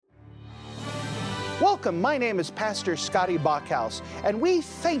Welcome, my name is Pastor Scotty Bachhaus, and we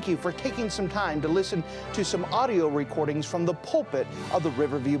thank you for taking some time to listen to some audio recordings from the pulpit of the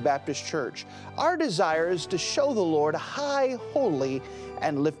Riverview Baptist Church. Our desire is to show the Lord high, holy,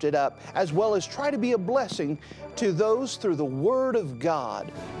 and lifted up, as well as try to be a blessing to those through the Word of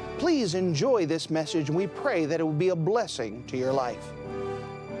God. Please enjoy this message, and we pray that it will be a blessing to your life.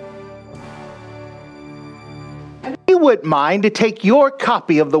 If you would mind to take your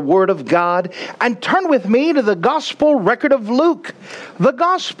copy of the Word of God and turn with me to the Gospel record of Luke. The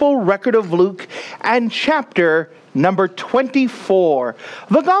Gospel record of Luke and chapter number 24.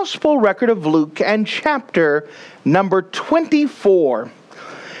 The Gospel record of Luke and chapter number 24.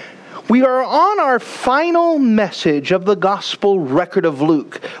 We are on our final message of the Gospel record of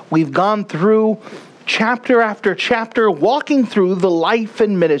Luke. We've gone through chapter after chapter, walking through the life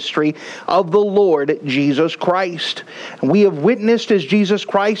and ministry of the Lord Jesus Christ. We have witnessed as Jesus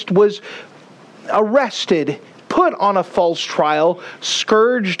Christ was arrested, put on a false trial,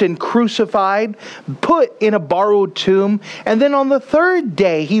 scourged and crucified, put in a borrowed tomb, and then on the third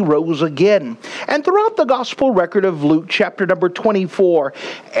day he rose again. And throughout the Gospel record of Luke, chapter number 24,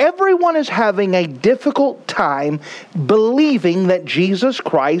 everyone is having a difficult time believing that Jesus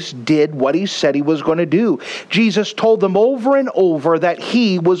Christ did what he said he was going to do. Jesus told them over and over that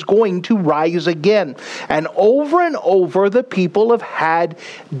he was going to rise again. And over the people have had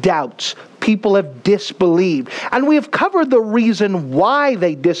doubts. People have disbelieved. And we have covered the reason why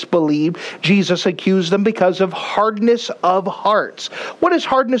they disbelieved. Jesus accused them because of hardness of hearts. What is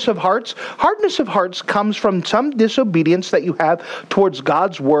hardness of hearts? Hardness of hearts comes from some disobedience that you have towards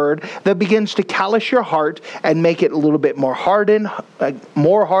God's word that begins to callous your heart and make it a little bit more hardened,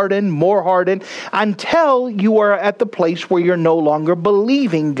 until you are at the place where you're no longer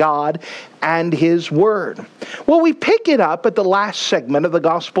believing God and his word. Well, we pick it up at the last segment of the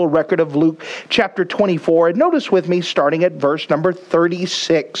Gospel record of Luke chapter 24. And notice with me starting at verse number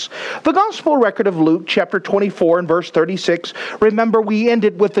 36. The Gospel record of Luke chapter 24 and verse 36. Remember, we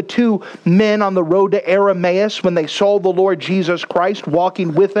ended with the two men on the road to Emmaus when they saw the Lord Jesus Christ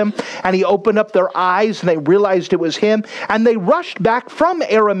walking with them, and he opened up their eyes and they realized it was him, and they rushed back from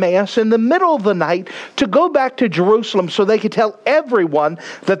Emmaus in the middle of the night to go back to Jerusalem so they could tell everyone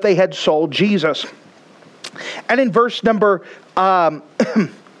that they had sold Jesus. And in verse number, verse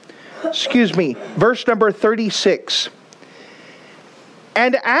number 36.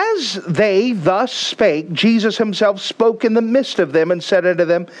 And as they thus spake, Jesus himself spoke in the midst of them and said unto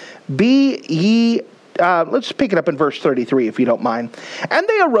them, Be ye let's pick it up in verse 33, if you don't mind. And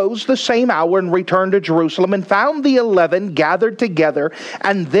they arose the same hour and returned to Jerusalem and found the 11 gathered together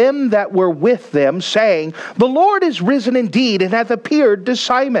and them that were with them, saying, The Lord is risen indeed and hath appeared to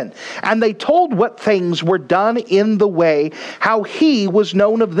Simon. And they told what things were done in the way, how he was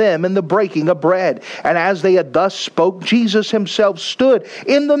known of them in the breaking of bread. And as they had thus spoke, Jesus himself stood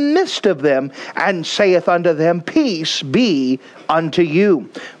in the midst of them and saith unto them, Peace be unto you.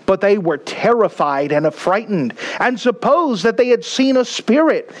 But they were terrified and affrighted, and supposed that they had seen a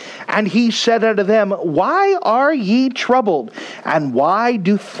spirit. And he said unto them, Why are ye troubled? And why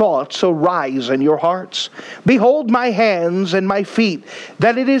do thoughts arise in your hearts? Behold my hands and my feet,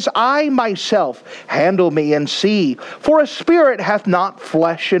 that it is I myself. Handle me and see. For a spirit hath not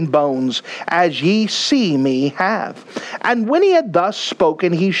flesh and bones, as ye see me have. And when he had thus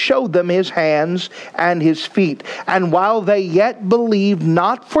spoken, he showed them his hands and his feet. And while they yet believed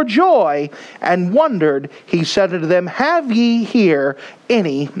not for joy and wondered, he said unto them, Have ye here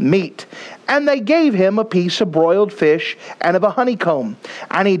any meat? And they gave him a piece of broiled fish and of a honeycomb.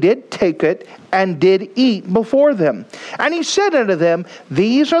 And he did take it and did eat before them. And he said unto them,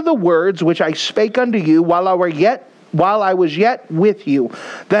 These are the words which I spake unto you while I was yet with you,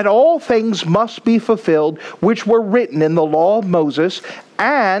 that all things must be fulfilled which were written in the law of Moses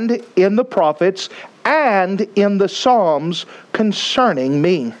and in the prophets and in the Psalms concerning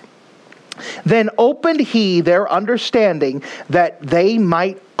me. Then opened he their understanding, that they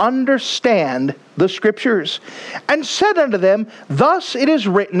might understand the Scriptures, and said unto them, Thus it is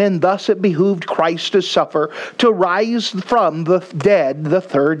written, and thus it behooved Christ to suffer, to rise from the dead the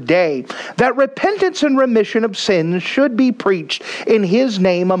third day, that repentance and remission of sins should be preached in his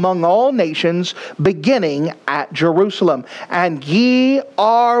name among all nations, beginning at Jerusalem. And ye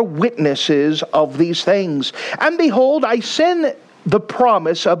are witnesses of these things. And behold, I send the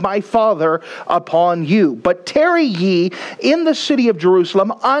promise of my Father upon you. But tarry ye in the city of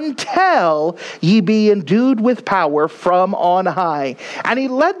Jerusalem until ye be endued with power from on high. And he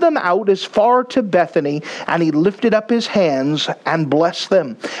led them out as far to Bethany, and he lifted up his hands and blessed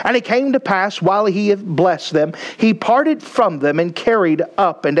them. And it came to pass, while he had blessed them, he parted from them and carried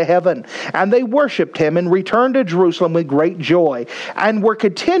up into heaven. And they worshipped him and returned to Jerusalem with great joy, and were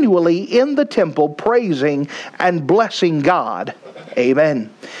continually in the temple praising and blessing God. Amen.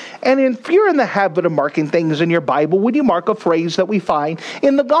 And if you're in the habit of marking things in your Bible, would you mark a phrase that we find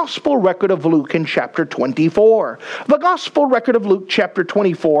in the Gospel record of Luke in chapter 24? The Gospel record of Luke chapter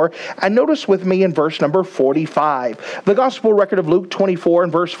 24, and notice with me in verse number 45. The Gospel record of Luke 24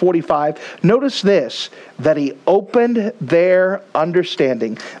 and verse 45, notice this, that he opened their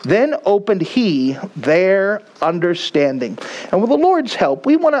understanding. Then opened he their understanding. And with the Lord's help,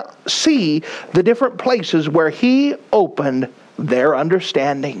 we want to see the different places where he opened their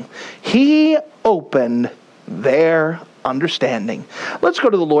understanding. He opened their understanding. Let's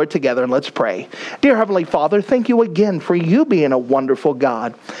go to the Lord together and let's pray. Dear Heavenly Father, thank you again for you being a wonderful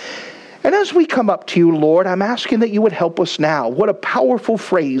God. And as we come up to you, Lord, I'm asking that you would help us now. What a powerful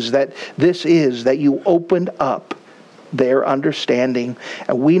phrase that this is, that you opened up their understanding.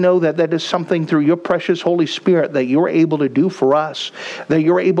 And we know that that is something through your precious Holy Spirit that you're able to do for us, that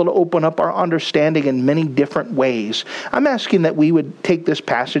you're able to open up our understanding in many different ways. I'm asking that we would take this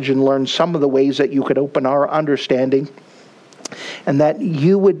passage and learn some of the ways that you could open our understanding, and that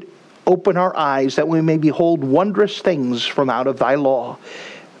you would open our eyes that we may behold wondrous things from out of thy law,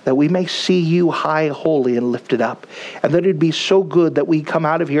 that we may see you high, holy, and lifted up, and that it'd be so good that we come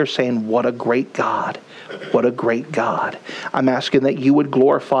out of here saying, what a great God. What a great God. I'm asking that you would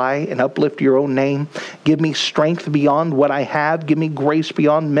glorify and uplift your own name. Give me strength beyond what I have. Give me grace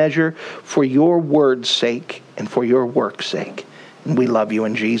beyond measure for your word's sake and for your work's sake. And we love you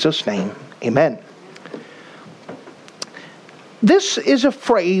in Jesus' name. Amen. This is a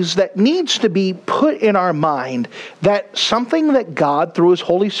phrase that needs to be put in our mind, that something that God, through his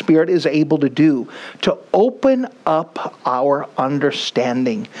Holy Spirit, is able to do, to open up our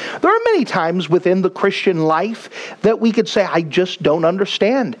understanding. There are many times within the Christian life that we could say, I just don't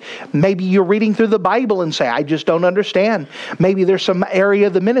understand. Maybe you're reading through the Bible and say, I just don't understand. Maybe there's some area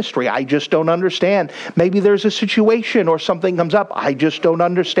of the ministry, I just don't understand. Maybe there's a situation or something comes up, I just don't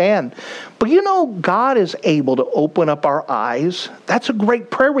understand. But you know, God is able to open up our eyes. That's a great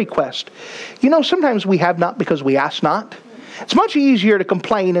prayer request. You know, sometimes we have not because we ask not. It's much easier to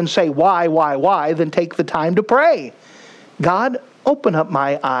complain and say, why, than take the time to pray. God, open up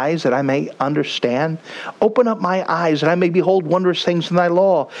my eyes that I may understand. Open up my eyes that I may behold wondrous things in thy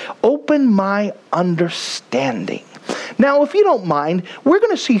law. Open my understanding. Now, if you don't mind, we're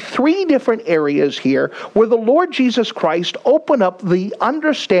going to see three different areas here where the Lord Jesus Christ opened up the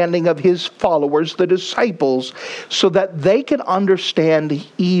understanding of his followers, the disciples, so that they could understand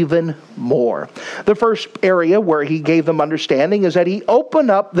even more. The first area where he gave them understanding is that he opened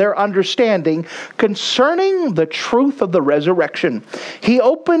up their understanding concerning the truth of the resurrection. He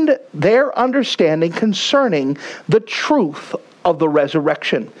opened their understanding concerning the truth of the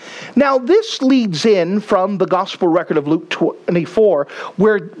resurrection. Now, this leads in from the gospel record of Luke 24,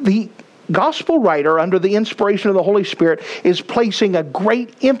 where the gospel writer, under the inspiration of the Holy Spirit, is placing a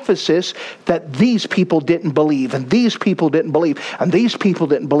great emphasis that these people didn't believe, and these people didn't believe, and these people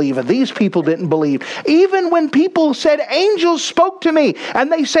didn't believe, and these people didn't believe. Even when people said, angels spoke to me,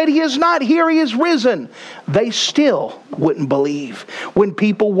 and they said, he is not here, he is risen, they still wouldn't believe. When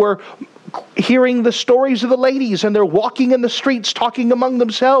people were hearing the stories of the ladies and they're walking in the streets talking among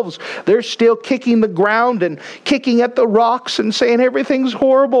themselves, they're still kicking the ground and kicking at the rocks and saying everything's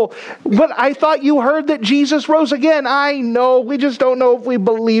horrible. But I thought you heard that Jesus rose again. I know, we just don't know if we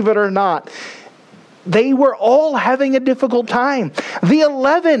believe it or not. They were all having a difficult time. The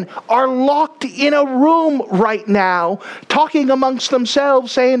 11 are locked in a room right now, talking amongst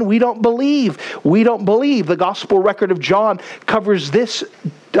themselves, saying, we don't believe. We don't believe. The gospel record of John covers this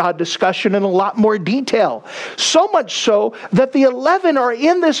discussion in a lot more detail. So much so that the 11 are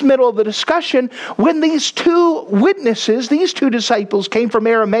in this middle of the discussion when these two witnesses, these two disciples, came from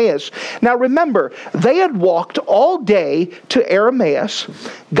Emmaus. Now remember, they had walked all day to Emmaus,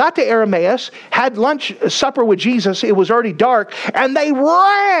 got to Emmaus, had supper with Jesus. It was already dark, and they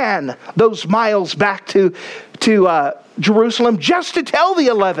ran those miles back to Jerusalem just to tell the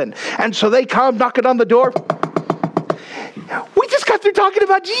 11. And so they come knocking on the door. We just got through talking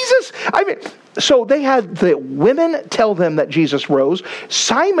about Jesus. So they had the women tell them that Jesus rose.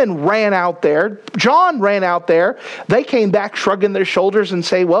 Simon ran out there. John ran out there. They came back shrugging their shoulders and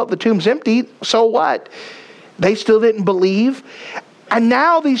say, well, the tomb's empty, so what? They still didn't believe. And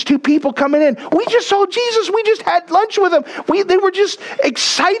now these two people coming in, we just saw Jesus. We just had lunch with him. They were just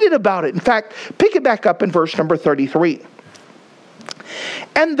excited about it. In fact, pick it back up in verse number 33.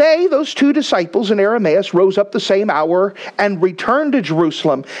 And they, those two disciples in Emmaus, rose up the same hour and returned to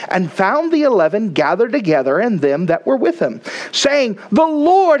Jerusalem and found the 11 gathered together and them that were with him, saying, The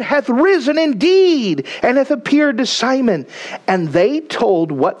Lord hath risen indeed and hath appeared to Simon. And they told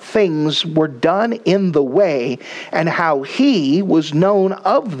what things were done in the way and how he was known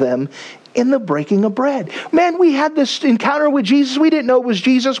of them in the breaking of bread. Man, we had this encounter with Jesus. We didn't know it was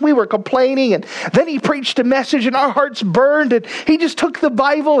Jesus. We were complaining, and then he preached a message and our hearts burned, and he just took the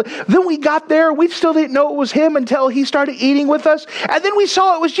Bible. Then we got there. We still didn't know it was him until he started eating with us. And then we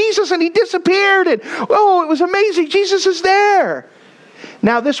saw it was Jesus, and he disappeared, and oh, it was amazing. Jesus is there.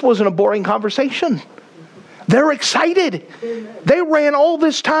 Now, this wasn't a boring conversation. They're excited. They ran all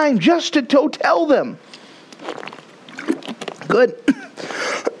this time just to tell them. Good.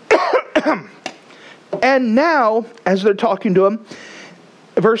 And now, as they're talking to him,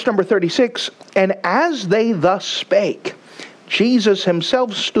 verse number 36, and as they thus spake, Jesus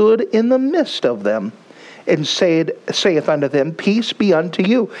himself stood in the midst of them, and saith unto them, Peace be unto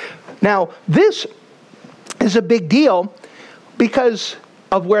you. Now, this is a big deal because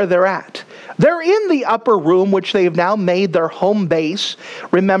of where they're at. They're in the upper room, which they have now made their home base.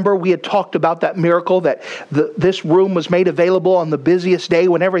 Remember, we had talked about that miracle that this room was made available on the busiest day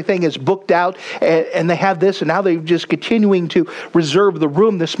when everything is booked out, and they have this, and now they're just continuing to reserve the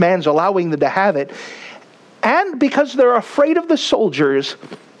room. This man's allowing them to have it. And because they're afraid of the soldiers,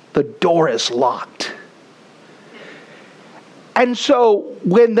 the door is locked. And so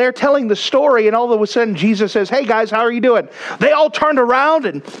when they're telling the story and all of a sudden Jesus says, Hey guys, how are you doing? They all turned around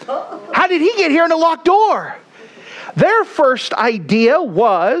and how did he get here in a locked door? Their first idea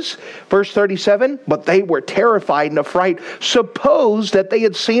was, verse 37, but they were terrified and afraid, supposed that they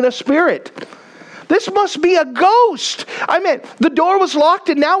had seen a spirit. This must be a ghost. I mean, the door was locked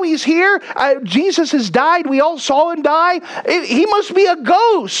and now he's here. Jesus has died. We all saw him die. He must be a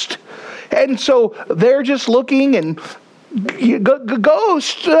ghost. And so they're just looking and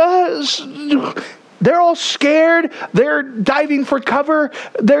ghost. They're all scared. They're diving for cover.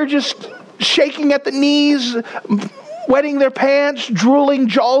 They're just shaking at the knees, wetting their pants, drooling,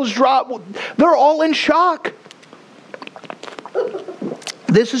 jaws drop. They're all in shock.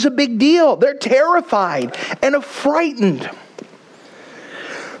 This is a big deal. They're terrified and frightened.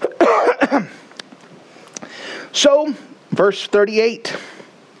 So, verse 38.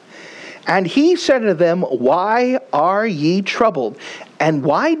 And he said to them, Why are ye troubled? And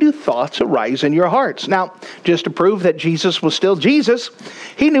why do thoughts arise in your hearts? Now, just to prove that Jesus was still Jesus,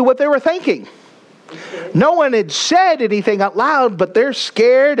 he knew what they were thinking. No one had said anything out loud, but they're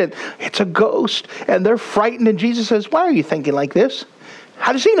scared and it's a ghost and they're frightened. And Jesus says, Why are you thinking like this?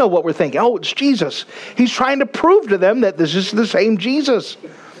 How does he know what we're thinking? Oh, it's Jesus. He's trying to prove to them that this is the same Jesus.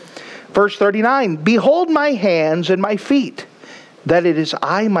 Verse 39, Behold my hands and my feet, that it is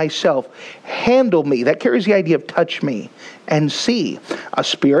I myself. Handle me. That carries the idea of touch me and see. A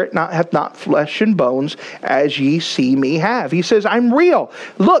spirit hath not flesh and bones, as ye see me have. He says, I'm real.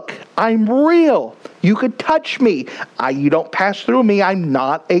 Look, I'm real. You could touch me. You don't pass through me. I'm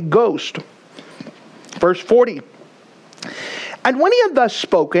not a ghost. Verse 40. And when he had thus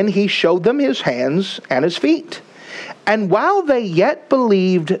spoken, he showed them his hands and his feet. And while they yet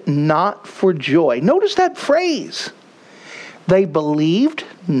believed not for joy. Notice that phrase. They believed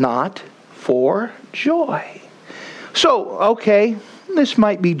not for joy. So, okay, this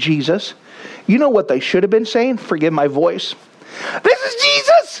might be Jesus. You know what they should have been saying? Forgive my voice. This is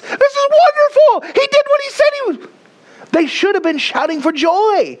Jesus! This is wonderful! He did what he said he would. They should have been shouting for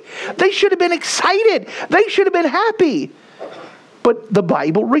joy. They should have been excited. They should have been happy. But the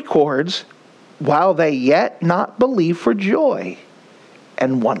Bible records, while they yet not believed for joy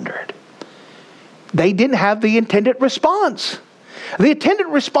and wondered. They didn't have the intended response. The intended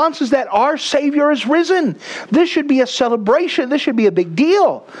response is that our Savior is risen. This should be a celebration. This should be a big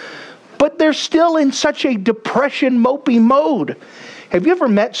deal. But they're still in such a depression, mopey mode. Have you ever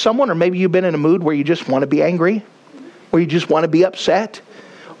met someone, or maybe you've been in a mood where you just want to be angry? Where you just want to be upset?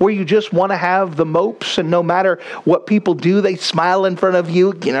 Where you just want to have the mopes, and no matter what people do, they smile in front of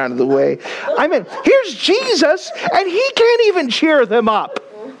you. Get out of the way. I mean, here's Jesus, and he can't even cheer them up.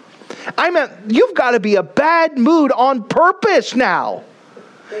 I mean, you've got to be a bad mood on purpose now.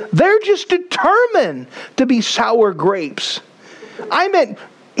 They're just determined to be sour grapes. I mean,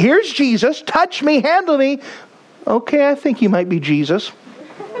 here's Jesus. Touch me, handle me. Okay, I think you might be Jesus.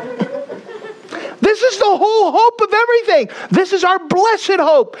 This This is the whole hope of everything. This is our blessed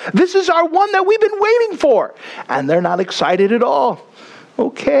hope. This is our one that we've been waiting for. And they're not excited at all.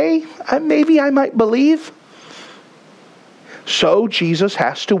 Okay, maybe I might believe. So Jesus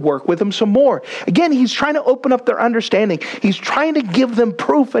has to work with them some more. Again, he's trying to open up their understanding. He's trying to give them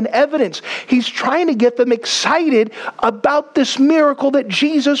proof and evidence. He's trying to get them excited about this miracle that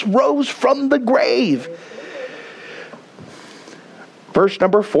Jesus rose from the grave. Verse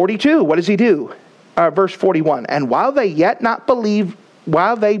number 42, what does he do? Verse 41, and while they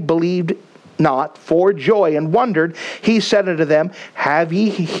believed not for joy and wondered, he said unto them, have ye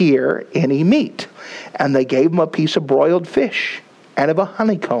here any meat? And they gave him a piece of broiled fish and of a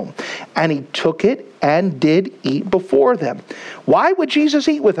honeycomb. And he took it and did eat before them. Why would Jesus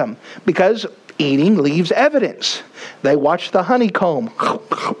eat with them? Because eating leaves evidence. They watch the honeycomb.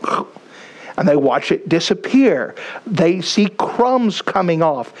 And they watch it disappear. They see crumbs coming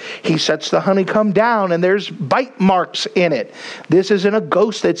off. He sets the honeycomb down and there's bite marks in it. This isn't a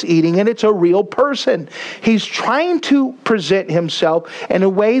ghost that's eating it, it's a real person. He's trying to present himself in a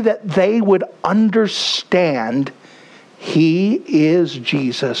way that they would understand he is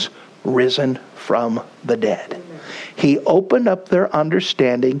Jesus risen from the dead. He opened up their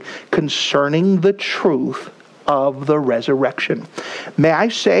understanding concerning the truth of the resurrection. May I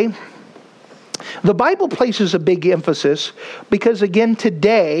say, the Bible places a big emphasis because, again,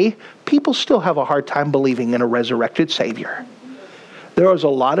 today, people still have a hard time believing in a resurrected Savior. There is a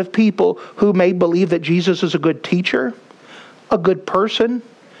lot of people who may believe that Jesus is a good teacher, a good person,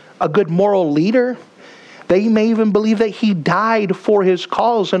 a good moral leader. They may even believe that he died for his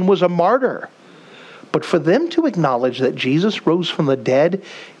cause and was a martyr. But for them to acknowledge that Jesus rose from the dead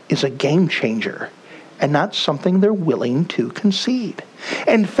is a game changer and not something they're willing to concede.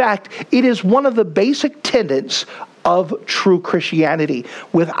 In fact, it is one of the basic tenets of true Christianity.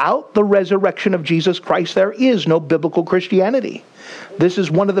 Without the resurrection of Jesus Christ, there is no biblical Christianity. This is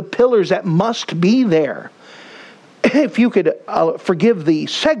one of the pillars that must be there. If you could forgive the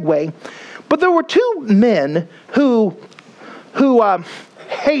segue, but there were two men who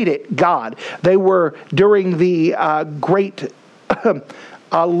hated God. They were during the great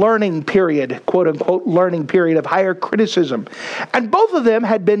learning period, quote unquote, learning period of higher criticism. And both of them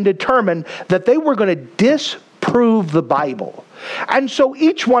had been determined that they were going to disprove the Bible. And so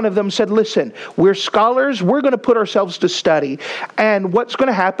each one of them said, listen, we're scholars, we're going to put ourselves to study. And what's going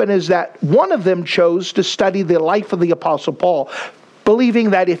to happen is that one of them chose to study the life of the Apostle Paul, believing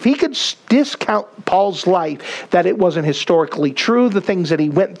that if he could discount Paul's life, that it wasn't historically true, the things that he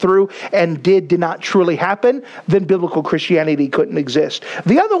went through and did not truly happen, then biblical Christianity couldn't exist.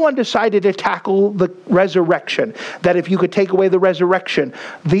 The other one decided to tackle the resurrection, that if you could take away the resurrection,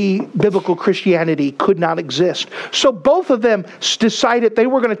 the biblical Christianity could not exist. So both of them decided they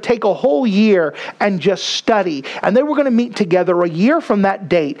were going to take a whole year and just study, and they were going to meet together a year from that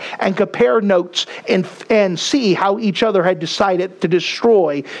date and compare notes and see how each other had decided to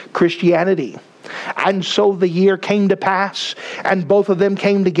destroy Christianity. And so the year came to pass, and both of them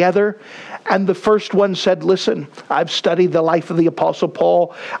came together. And the first one said, listen, I've studied the life of the Apostle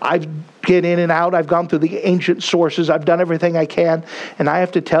Paul. I've get in and out. I've gone through the ancient sources. I've done everything I can. And I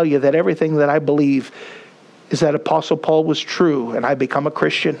have to tell you that everything that I believe is that Apostle Paul was true, and I become a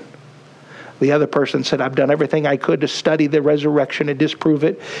Christian. The other person said, I've done everything I could to study the resurrection and disprove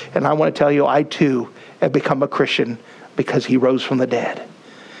it. And I want to tell you, I too have become a Christian because he rose from the dead.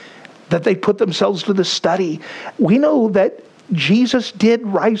 That they put themselves to the study. We know that Jesus did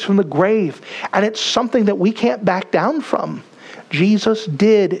rise from the grave, and it's something that we can't back down from. Jesus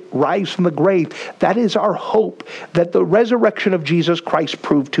did rise from the grave. That is our hope, that the resurrection of Jesus Christ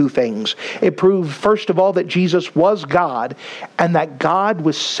proved two things. It proved, first of all, that Jesus was God, and that God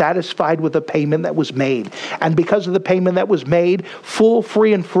was satisfied with the payment that was made. And because of the payment that was made, full,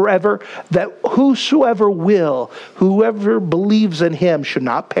 free, and forever, that whosoever believes in him should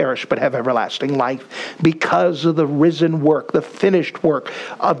not perish but have everlasting life, because of the risen work, the finished work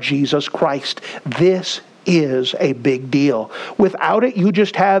of Jesus Christ. This is a big deal. Without it, you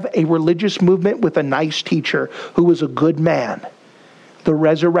just have a religious movement with a nice teacher who is a good man. The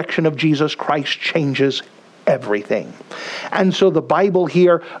resurrection of Jesus Christ changes everything. And so the Bible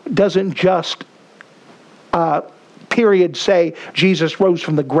here doesn't just say Jesus rose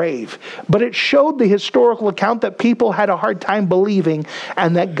from the grave, but it showed the historical account that people had a hard time believing,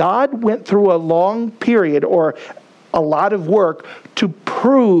 and that God went through a long period or a lot of work to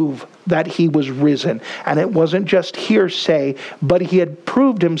prove that he was risen. And it wasn't just hearsay, but he had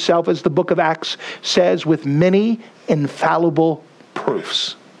proved himself, as the book of Acts says, with many infallible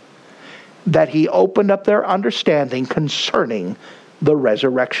proofs. That he opened up their understanding concerning the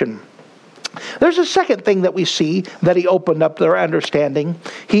resurrection. There's a second thing that we see that he opened up their understanding.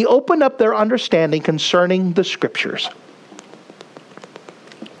 He opened up their understanding concerning the Scriptures.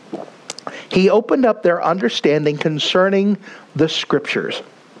 He opened up their understanding concerning the Scriptures.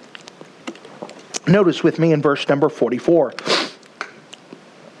 Notice with me in verse number 44.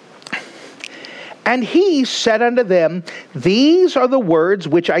 And he said unto them, These are the words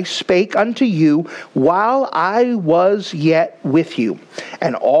which I spake unto you while I was yet with you.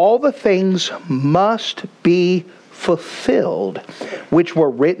 And all the things must be fulfilled, which were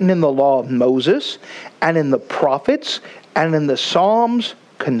written in the law of Moses, and in the prophets, and in the Psalms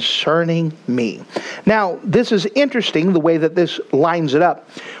concerning me. Now, this is interesting, the way that this lines it up.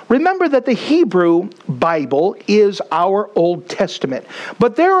 Remember that the Hebrew Bible is our Old Testament,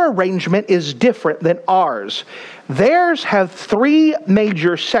 but their arrangement is different than ours. Theirs have three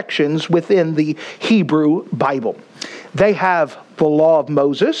major sections within the Hebrew Bible. They have the law of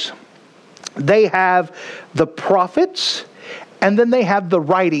Moses, they have the prophets, and then they have the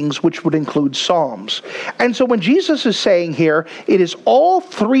writings, which would include Psalms. And so when Jesus is saying here, it is all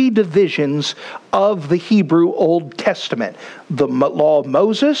three divisions of the Hebrew Old Testament. The law of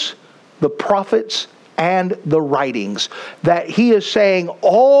Moses, the prophets, and the writings. That he is saying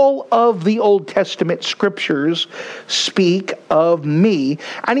all of the Old Testament scriptures speak of me.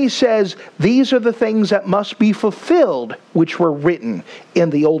 And he says, these are the things that must be fulfilled, which were written in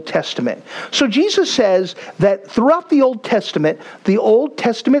the Old Testament. So Jesus says that throughout the Old Testament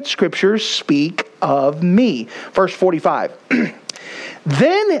scriptures speak of me. Verse 45.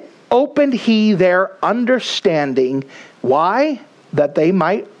 Then opened he their understanding. Why? That they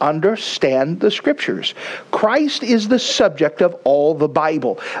might understand the Scriptures. Christ is the subject of all the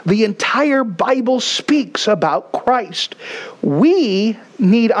Bible. The entire Bible speaks about Christ. We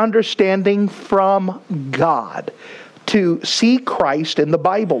need understanding from God to see Christ in the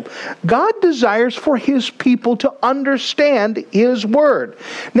Bible. God desires for His people to understand His Word.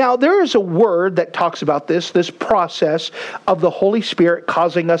 Now, there is a word that talks about this process of the Holy Spirit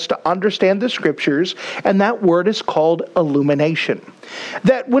causing us to understand the Scriptures, and that word is called illumination.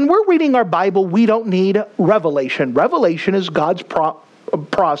 That when we're reading our Bible, we don't need revelation. Revelation is God's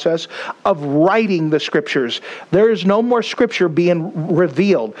process of writing the Scriptures. There is no more Scripture being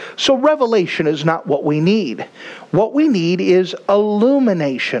revealed. So revelation is not what we need. What we need is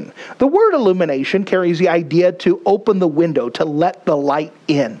illumination. The word illumination carries the idea to open the window, to let the light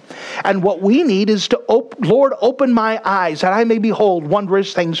in. And what we need is to, Lord, open my eyes that I may behold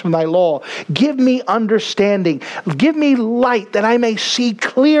wondrous things from thy law. Give me understanding. Give me light that I may see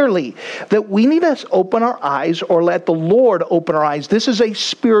clearly. That we need to open our eyes, or let the Lord open our eyes. This is a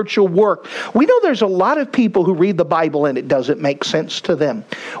spiritual work. We know there's a lot of people who read the Bible and it doesn't make sense to them.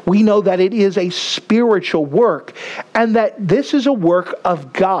 We know that it is a spiritual work, and that this is a work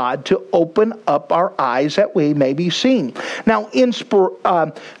of God to open up our eyes that we may be seen. Now,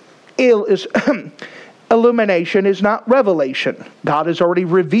 illumination is not revelation. God has already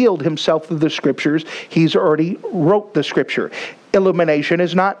revealed Himself through the Scriptures. He's already wrote the Scripture. Illumination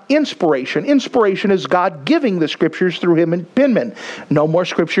is not inspiration. Inspiration is God giving the Scriptures through Him and penman. No more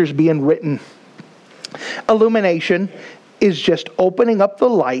Scriptures being written. Illumination is just opening up the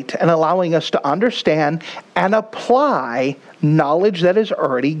light and allowing us to understand and apply knowledge that is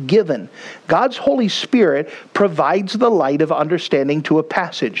already given. God's Holy Spirit provides the light of understanding to a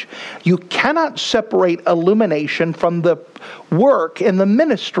passage. You cannot separate illumination from the work in the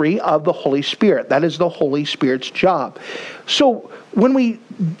ministry of the Holy Spirit. That is the Holy Spirit's job. So when we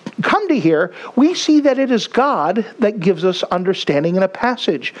come to here, we see that it is God that gives us understanding in a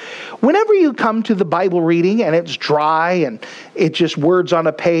passage. Whenever you come to the Bible reading and it's dry and it's just words on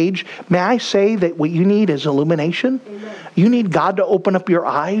a page, may I say that what you need is illumination? Amen. You need God to open up your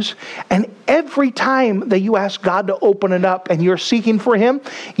eyes. And every time that you ask God to open it up and you're seeking for Him,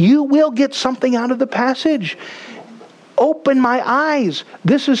 you will get something out of the passage. Open my eyes.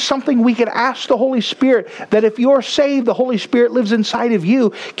 This is something we could ask the Holy Spirit, that if you're saved, the Holy Spirit lives inside of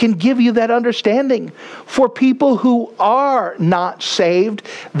you, can give you that understanding. For people who are not saved,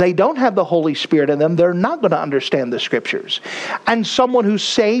 they don't have the Holy Spirit in them, they're not going to understand the Scriptures. And someone who's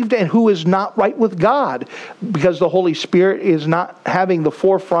saved and who is not right with God, because the Holy Spirit is not having the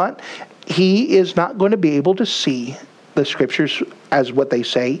forefront, he is not going to be able to see the Scriptures as what they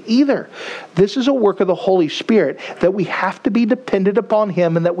say either. This is a work of the Holy Spirit, that we have to be dependent upon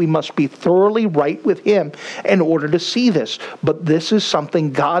Him, and that we must be thoroughly right with Him in order to see this. But this is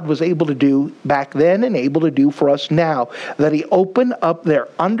something God was able to do back then and able to do for us now, that He opened up their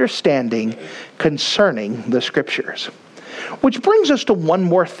understanding concerning the Scriptures. Which brings us to one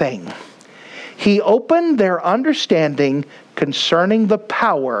more thing. He opened their understanding concerning the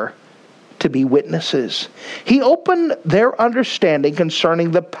power to be witnesses. He opened their understanding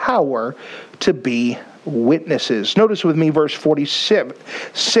concerning the power to be witnesses. Notice with me verse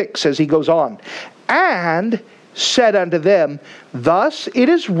 46 as he goes on. And said unto them, thus it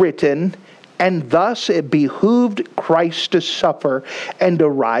is written, and thus it behooved Christ to suffer and to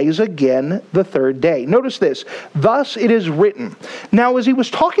rise again the third day. Notice this, thus it is written. Now, as he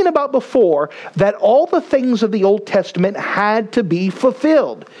was talking about before, that all the things of the Old Testament had to be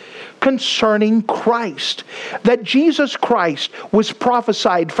fulfilled concerning Christ. That Jesus Christ was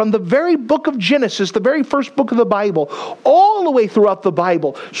prophesied from the very book of Genesis, the very first book of the Bible, all the way throughout the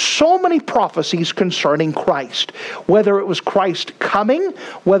Bible. So many prophecies concerning Christ. Whether it was Christ coming,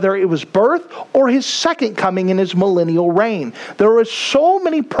 whether it was birth, or his second coming in his millennial reign. There are so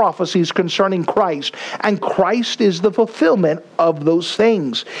many prophecies concerning Christ, and Christ is the fulfillment of those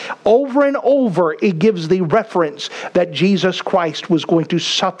things. Over and over, it gives the reference that Jesus Christ was going to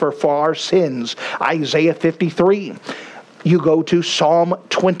suffer for our sins. Isaiah 53. You go to Psalm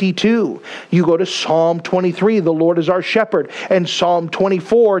 22. You go to Psalm 23, the Lord is our shepherd. And Psalm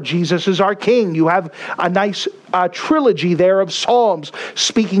 24, Jesus is our king. You have a nice trilogy there of Psalms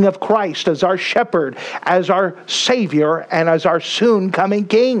speaking of Christ as our shepherd, as our Savior, and as our soon coming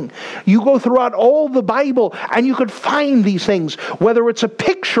king. You go throughout all the Bible and you could find these things, whether it's a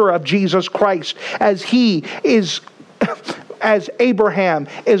picture of Jesus Christ as he is as Abraham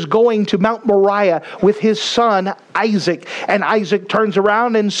is going to Mount Moriah with his son Isaac. And Isaac turns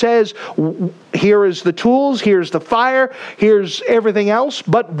around and says, here is the tools, here's the fire, here's everything else,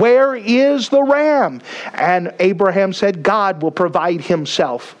 but where is the ram? And Abraham said, God will provide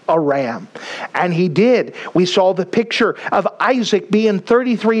himself a ram. And he did. We saw the picture of Isaac being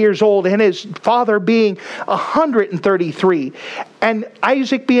 33 years old and his father being 133. And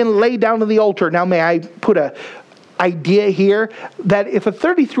Isaac being laid down on the altar. Now may I put a idea here that if a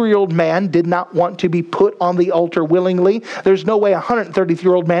 33-year-old man did not want to be put on the altar willingly, there's no way a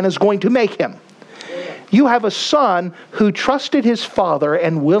 133-year-old man is going to make him. You have a son who trusted his father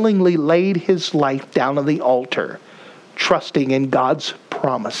and willingly laid his life down on the altar, trusting in God's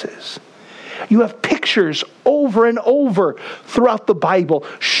promises. You have pictures over and over throughout the Bible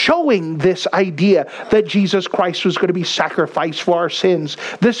showing this idea that Jesus Christ was going to be sacrificed for our sins.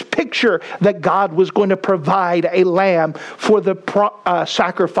 This picture that God was going to provide a lamb for the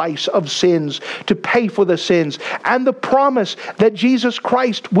sacrifice of sins, to pay for the sins. And the promise that Jesus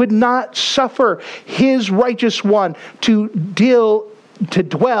Christ would not suffer his righteous one to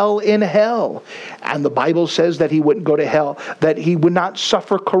dwell in hell. And the Bible says that he wouldn't go to hell, that he would not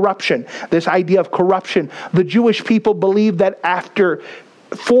suffer corruption. This idea of corruption, the Jewish people believed that after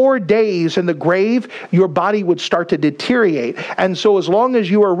 4 days in the grave, your body would start to deteriorate. And so as long as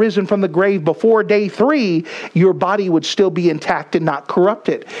you are risen from the grave before day 3, your body would still be intact and not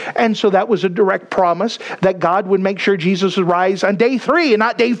corrupted. And so that was a direct promise that God would make sure Jesus would rise on day 3 and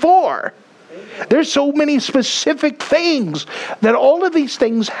not day 4. There's so many specific things that all of these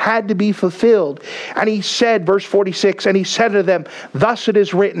things had to be fulfilled. And he said, verse 46, and he said to them, thus it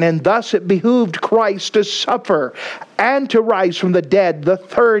is written, and thus it behooved Christ to suffer and to rise from the dead the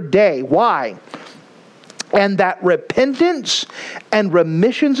third day. Why? And that repentance and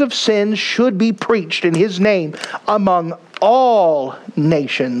remissions of sins should be preached in his name among all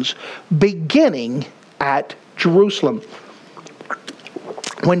nations, beginning at Jerusalem.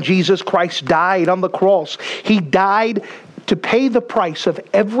 When Jesus Christ died on the cross, he died to pay the price of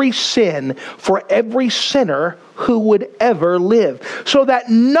every sin for every sinner who would ever live, so that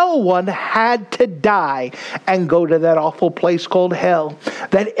no one had to die and go to that awful place called hell.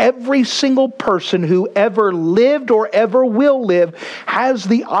 That every single person who ever lived or ever will live has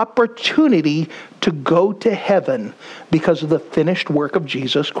the opportunity to go to heaven because of the finished work of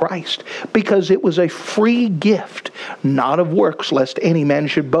Jesus Christ. Because it was a free gift, not of works, lest any man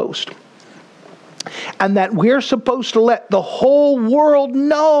should boast. And that we're supposed to let the whole world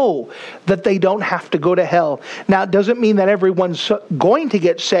know that they don't have to go to hell. Now, it doesn't mean that everyone's going to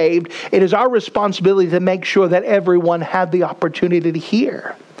get saved. It is our responsibility to make sure that everyone had the opportunity to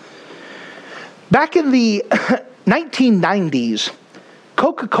hear. Back in the 1990s,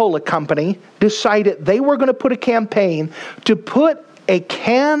 Coca-Cola Company decided they were going to put a campaign to put a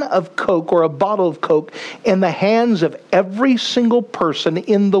can of Coke or a bottle of Coke in the hands of every single person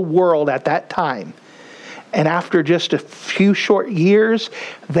in the world at that time. And after just a few short years,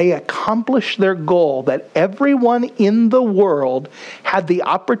 they accomplished their goal that everyone in the world had the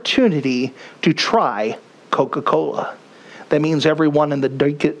opportunity to try Coca-Cola. That means everyone in the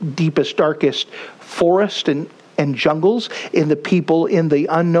deepest, darkest forest and and jungles, in the people in the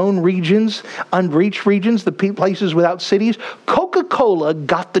unknown regions, unreached regions, the places without cities. Coca-Cola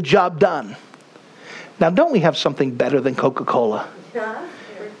got the job done. Now, don't we have something better than Coca-Cola? Yeah.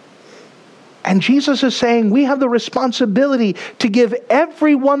 And Jesus is saying we have the responsibility to give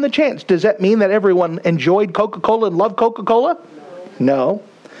everyone the chance. Does that mean that everyone enjoyed Coca-Cola and loved Coca-Cola? No.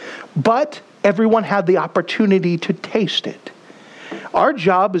 But everyone had the opportunity to taste it. Our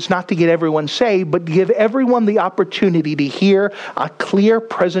job is not to get everyone saved, but to give everyone the opportunity to hear a clear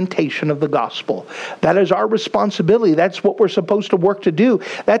presentation of the gospel. That is our responsibility. That's what we're supposed to work to do.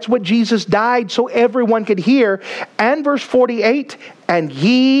 That's what Jesus died so everyone could hear. And verse 48, and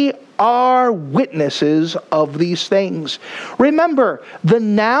ye are witnesses of these things. Remember, the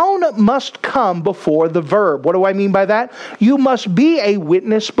noun must come before the verb. What do I mean by that? You must be a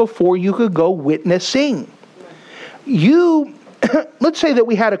witness before you could go witnessing. Let's say that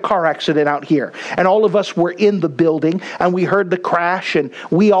we had a car accident out here and all of us were in the building and we heard the crash and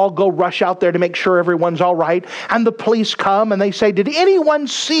we all go rush out there to make sure everyone's all right. And the police come and they say, did anyone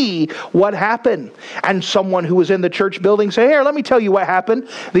see what happened? And someone who was in the church building say, here, let me tell you what happened.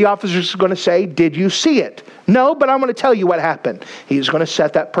 The officer's going to say, did you see it? No, but I'm going to tell you what happened. He's going to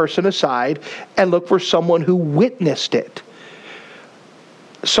set that person aside and look for someone who witnessed it.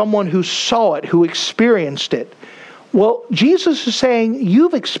 Someone who saw it, who experienced it. Well, Jesus is saying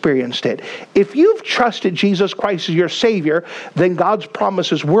you've experienced it. If you've trusted Jesus Christ as your Savior, then God's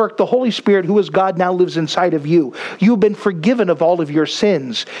promises work. The Holy Spirit, who is God, now lives inside of you. You've been forgiven of all of your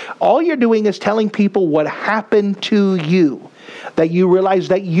sins. All you're doing is telling people what happened to you. That you realize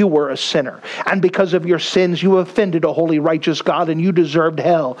that you were a sinner. And because of your sins, you offended a holy, righteous God and you deserved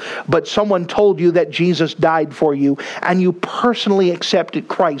hell. But someone told you that Jesus died for you and you personally accepted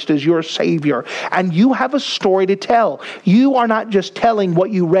Christ as your Savior. And you have a story to tell. You are not just telling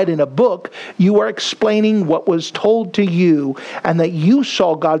what you read in a book. You are explaining what was told to you and that you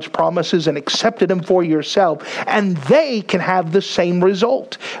saw God's promises and accepted them for yourself. And they can have the same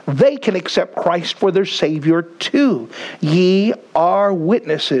result. They can accept Christ for their Savior too. Ye are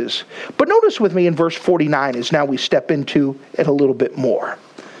witnesses. But notice with me in verse 49 as now we step into it a little bit more.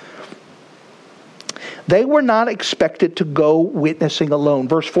 They were not expected to go witnessing alone.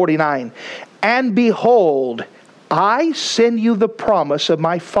 Verse 49, and behold, I send you the promise of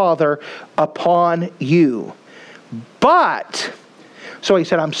my Father upon you. But... So he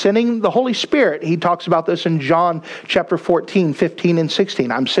said, I'm sending the Holy Spirit. He talks about this in John chapter 14, 15, and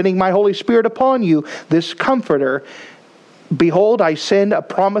 16. I'm sending my Holy Spirit upon you, this comforter. Behold, I send a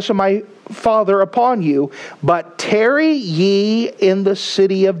promise of my Father upon you, but tarry ye in the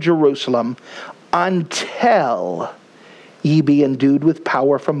city of Jerusalem until ye be endued with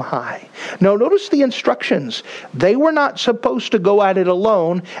power from high. Now notice the instructions. They were not supposed to go at it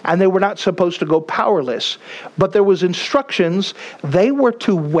alone, and they were not supposed to go powerless. But there was instructions. They were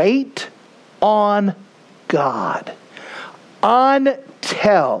to wait on God.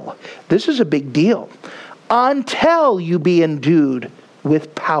 Until, this is a big deal, until you be endued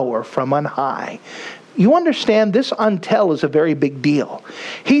with power from on high. You understand, this until is a very big deal.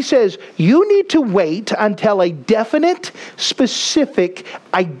 He says, you need to wait until a definite, specific,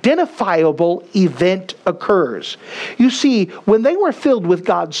 identifiable event occurs. You see, when they were filled with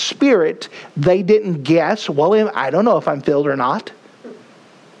God's Spirit, they didn't guess, well, I don't know if I'm filled or not.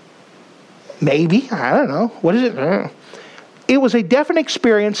 Maybe, I don't know. What is it? It was a definite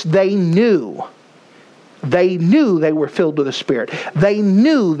experience. They knew. They knew they were filled with the Spirit. They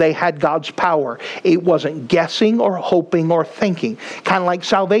knew they had God's power. It wasn't guessing or hoping or thinking. Kind of like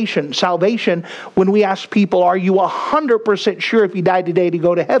salvation. Salvation, when we ask people, are you 100% sure if you died today to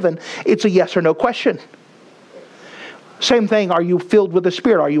go to heaven? It's a yes or no question. Same thing, are you filled with the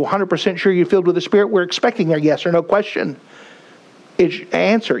Spirit? Are you 100% sure you're filled with the Spirit? We're expecting a yes or no question. It's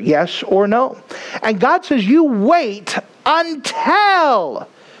answer, yes or no. And God says, you wait until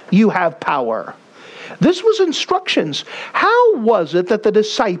you have power. This was instructions. How was it that the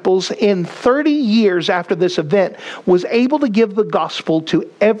disciples in 30 years after this event was able to give the gospel to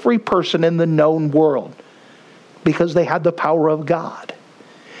every person in the known world? Because they had the power of God.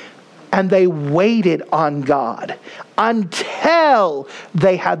 And they waited on God until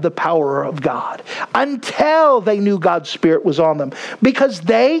they had the power of God. Until they knew God's Spirit was on them. Because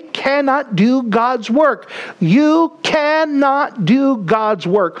they cannot do God's work. You cannot do God's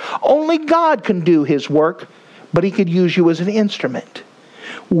work. Only God can do His work, but He could use you as an instrument.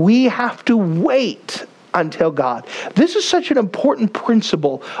 We have to wait until God. This is such an important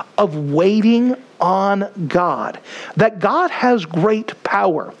principle of waiting on God, that God has great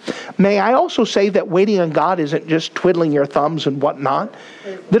power. May I also say that waiting on God isn't just twiddling your thumbs and whatnot.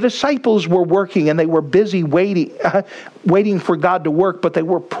 The disciples were working and they were busy waiting for God to work, but they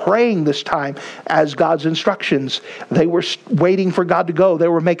were praying this time as God's instructions. They were waiting for God to go. They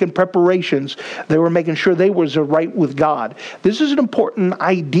were making preparations. They were making sure they was right with God. This is an important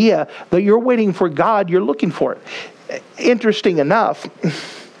idea that you're waiting for God, you're looking for it. Interesting enough,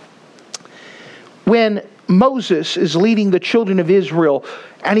 when Moses is leading the children of Israel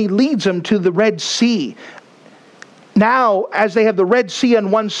and he leads them to the Red Sea, now as they have the Red Sea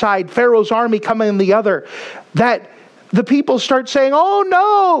on one side, Pharaoh's army coming on the other, that the people start saying, oh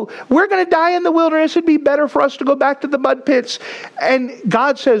no, we're going to die in the wilderness. It'd be better for us to go back to the mud pits. And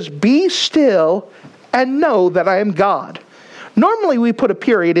God says, be still and know that I am God. Normally we put a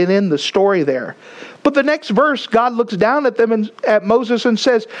period and end the story there. But the next verse, God looks down at them and at Moses and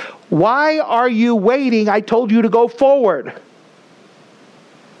says, why are you waiting? I told you to go forward.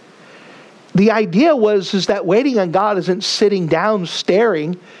 The idea is that waiting on God isn't sitting down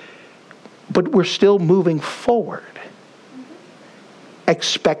staring, but we're still moving forward,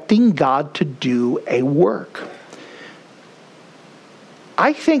 expecting God to do a work.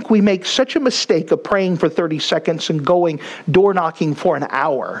 I think we make such a mistake of praying for 30 seconds and going door knocking for an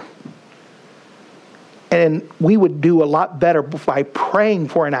hour. And we would do a lot better by praying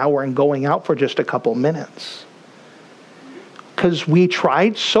for an hour and going out for just a couple minutes. Because we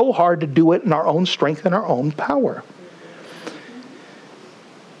tried so hard to do it in our own strength and our own power.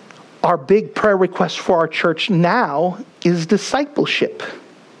 Our big prayer request for our church now is discipleship.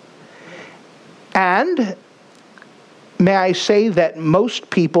 And may I say that most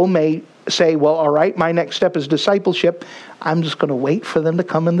people may say, well, all right, my next step is discipleship. I'm just going to wait for them to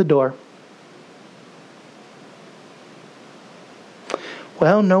come in the door.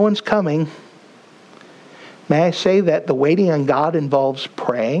 Well, no one's coming. May I say that the waiting on God involves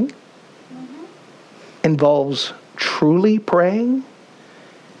praying, involves truly praying,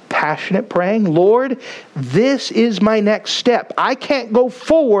 passionate praying. Lord, this is my next step. I can't go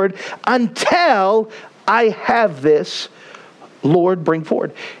forward until I have this. Lord, bring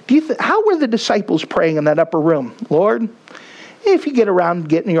forward. How were the disciples praying in that upper room? Lord, if you get around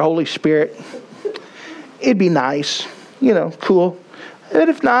getting your Holy Spirit, it'd be nice, cool. And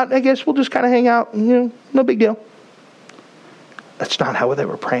if not, I guess we'll just kind of hang out, no big deal. That's not how they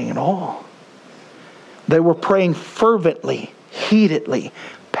were praying at all. They were praying fervently, heatedly,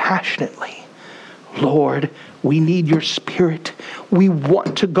 passionately. Lord, we need your Spirit. We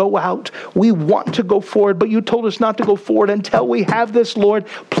want to go out. We want to go forward, but you told us not to go forward until we have this, Lord.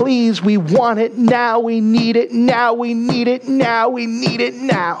 Please, we want it now. We need it now. We need it now. We need it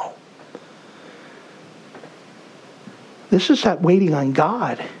now. This is that waiting on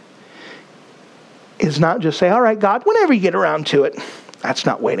God. Is not just say, all right, God, whenever you get around to it. That's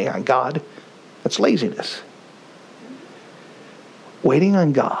not waiting on God. That's laziness. Waiting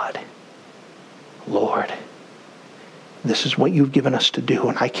on God. Lord, this is what you've given us to do,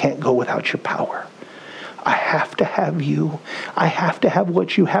 and I can't go without your power. I have to have you. I have to have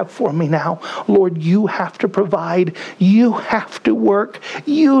what you have for me now. Lord, you have to provide. You have to work.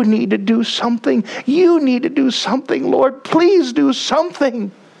 You need to do something. You need to do something. Lord, please do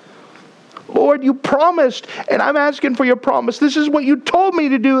something. Lord, you promised, and I'm asking for your promise. This is what you told me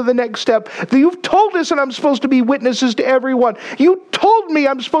to do in the next step. You've told us that I'm supposed to be witnesses to everyone. You told me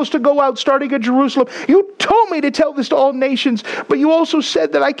I'm supposed to go out starting at Jerusalem. You told me to tell this to all nations, but you also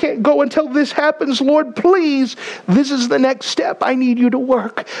said that I can't go until this happens. Lord, please, this is the next step. I need you to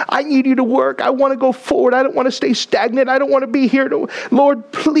work. I need you to work. I want to go forward. I don't want to stay stagnant. I don't want to be here. Lord,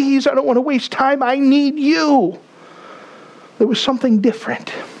 please, I don't want to waste time. I need you. There was something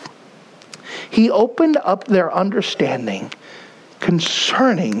different. He opened up their understanding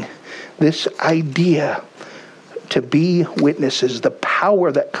concerning this idea to be witnesses, the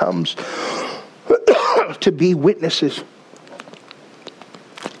power that comes to be witnesses.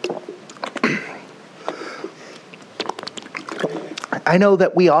 I know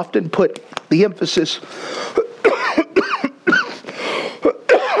that we often put the emphasis,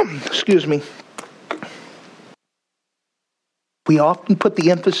 excuse me, we often put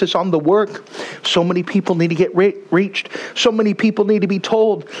the emphasis on the work. So many people need to get reached. So many people need to be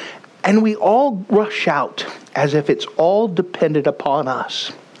told. And we all rush out as if it's all dependent upon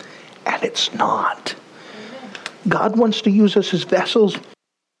us. And it's not. God wants to use us as vessels.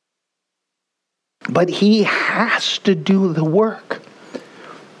 But He has to do the work.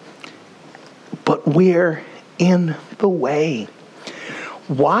 But we're in the way.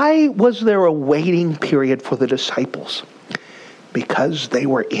 Why was there a waiting period for the disciples? Because they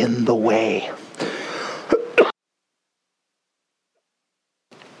were in the way.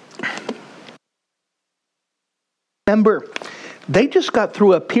 Remember, they just got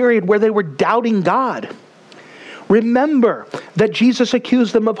through a period where they were doubting God. Remember that Jesus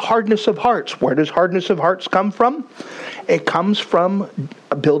accused them of hardness of hearts. Where does hardness of hearts come from? It comes from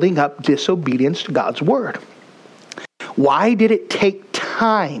building up disobedience to God's word. Why did it take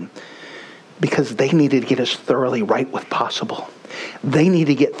time? Because they needed to get as thoroughly right as possible. They needed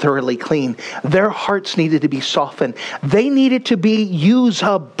to get thoroughly clean. Their hearts needed to be softened. They needed to be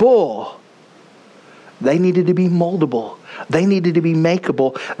usable. They needed to be moldable. They needed to be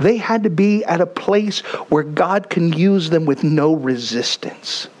makeable. They had to be at a place where God can use them with no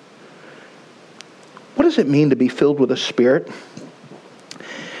resistance. What does it mean to be filled with the Spirit?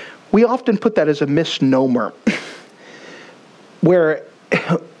 We often put that as a misnomer, where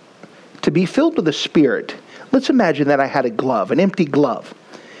to be filled with the Spirit, let's imagine that I had a glove, an empty glove,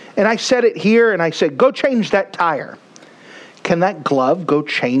 and I set it here and I said, go change that tire. Can that glove go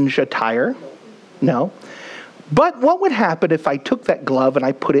change a tire? No. But what would happen if I took that glove and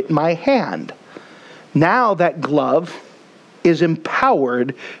I put it in my hand? Now that glove is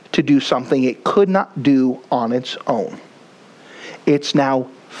empowered to do something it could not do on its own. It's now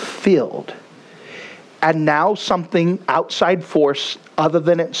filled. And now something outside force other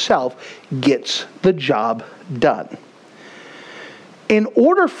than itself gets the job done. In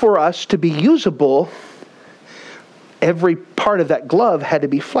order for us to be usable, every part of that glove had to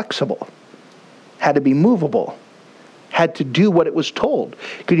be flexible, had to be movable, had to do what it was told.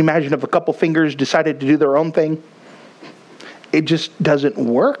 Could you imagine if a couple fingers decided to do their own thing? It just doesn't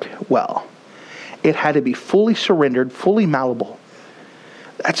work well. It had to be fully surrendered, fully malleable.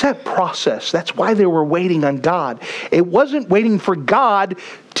 That's that process. That's why they were waiting on God. It wasn't waiting for God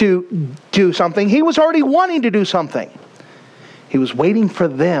to do something. He was already wanting to do something. He was waiting for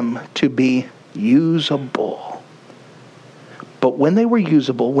them to be usable. But when they were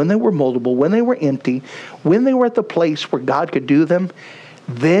usable, when they were moldable, when they were empty, when they were at the place where God could do them,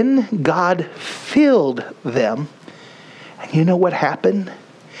 then God filled them. And you know what happened?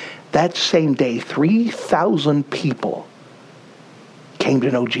 That same day, 3,000 people came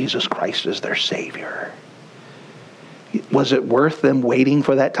to know Jesus Christ as their Savior. Was it worth them waiting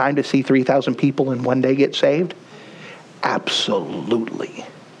for that time to see 3,000 people in one day get saved? Absolutely.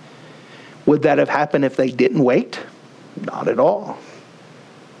 Would that have happened if they didn't wait? Not at all.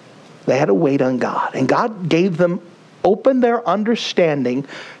 They had to wait on God. And God gave them, opened their understanding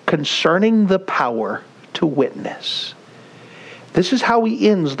concerning the power to witness. This is how he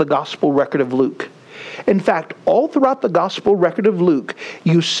ends the gospel record of Luke. In fact, all throughout the gospel record of Luke,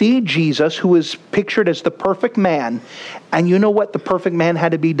 you see Jesus, who is pictured as the perfect man. And you know what the perfect man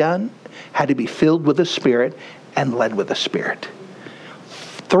had to be done? Had to be filled with the Spirit and led with the Spirit.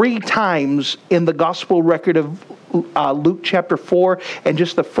 3 times in the gospel record of Luke chapter 4 and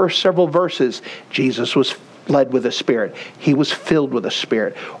just the first several verses, Jesus was led with the Spirit. He was filled with the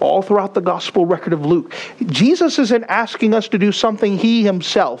Spirit. All throughout the gospel record of Luke, Jesus isn't asking us to do something he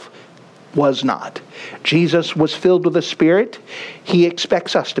himself was not. Jesus was filled with the Spirit. He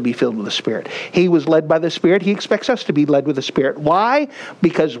expects us to be filled with the Spirit. He was led by the Spirit. He expects us to be led with the Spirit. Why?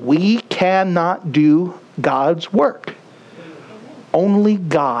 Because we cannot do God's work. Only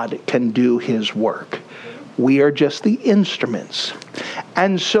God can do his work. We are just the instruments.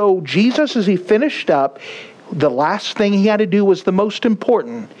 And so Jesus, as he finished up, the last thing he had to do was the most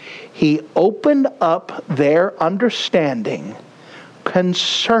important. He opened up their understanding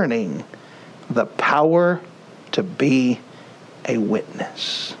concerning the power to be a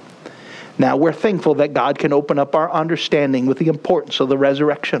witness. Now, we're thankful that God can open up our understanding with the importance of the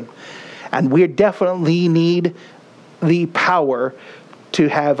resurrection. And we definitely need the power to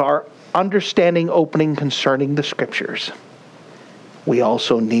have our understanding opening concerning the Scriptures. We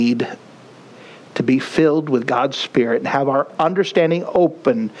also need to be filled with God's Spirit and have our understanding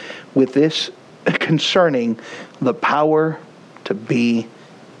open with this concerning the power to be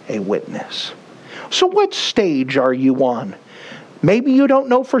a witness. So what stage are you on? Maybe you don't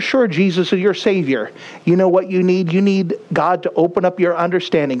know for sure Jesus is your Savior. You know what you need? You need God to open up your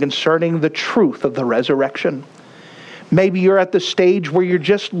understanding concerning the truth of the resurrection. Maybe you're at the stage where you're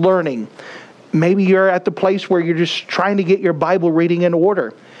just learning. Maybe you're at the place where you're just trying to get your Bible reading in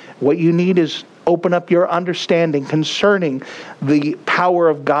order. What you need is open up your understanding concerning the power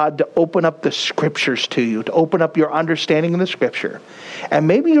of God to open up the Scriptures to you, to open up your understanding in the Scripture. And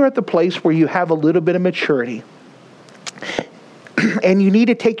maybe you're at the place where you have a little bit of maturity. And you need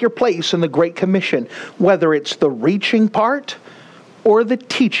to take your place in the Great Commission, whether it's the reaching part or the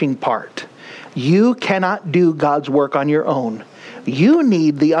teaching part. You cannot do God's work on your own. You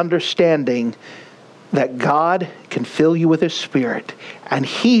need the understanding that God can fill you with His Spirit, and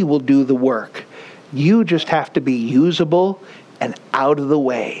He will do the work. You just have to be usable and out of the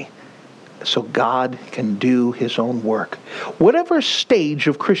way so God can do His own work. Whatever stage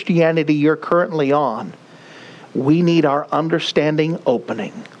of Christianity you're currently on, we need our understanding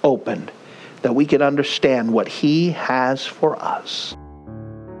opened, that we can understand what He has for us.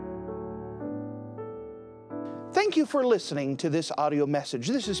 Thank you for listening to this audio message.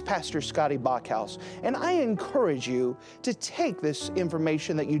 This is Pastor Scotty Bachhaus, and I encourage you to take this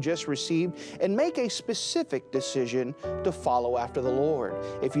information that you just received and make a specific decision to follow after the Lord.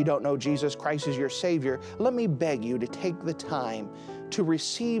 If you don't know Jesus Christ as your Savior, let me beg you to take the time to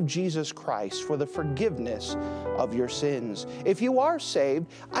receive Jesus Christ for the forgiveness of your sins. If you are saved,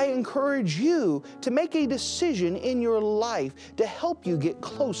 I encourage you to make a decision in your life to help you get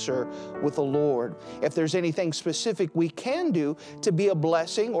closer with the Lord. If there's anything specific we can do to be a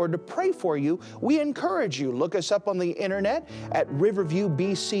blessing or to pray for you, we encourage you. Look us up on the internet at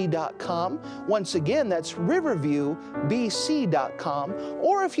riverviewbc.com. Once again, that's riverviewbc.com.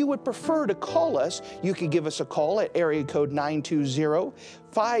 Or if you would prefer to call us, you can give us a call at area code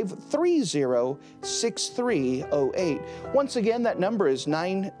 920-530-6308. Once again, that number is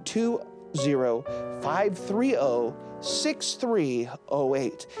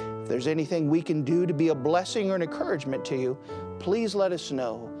 920-530-6308. If there's anything we can do to be a blessing or an encouragement to you, please let us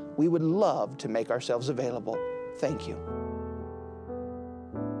know. We would love to make ourselves available. Thank you.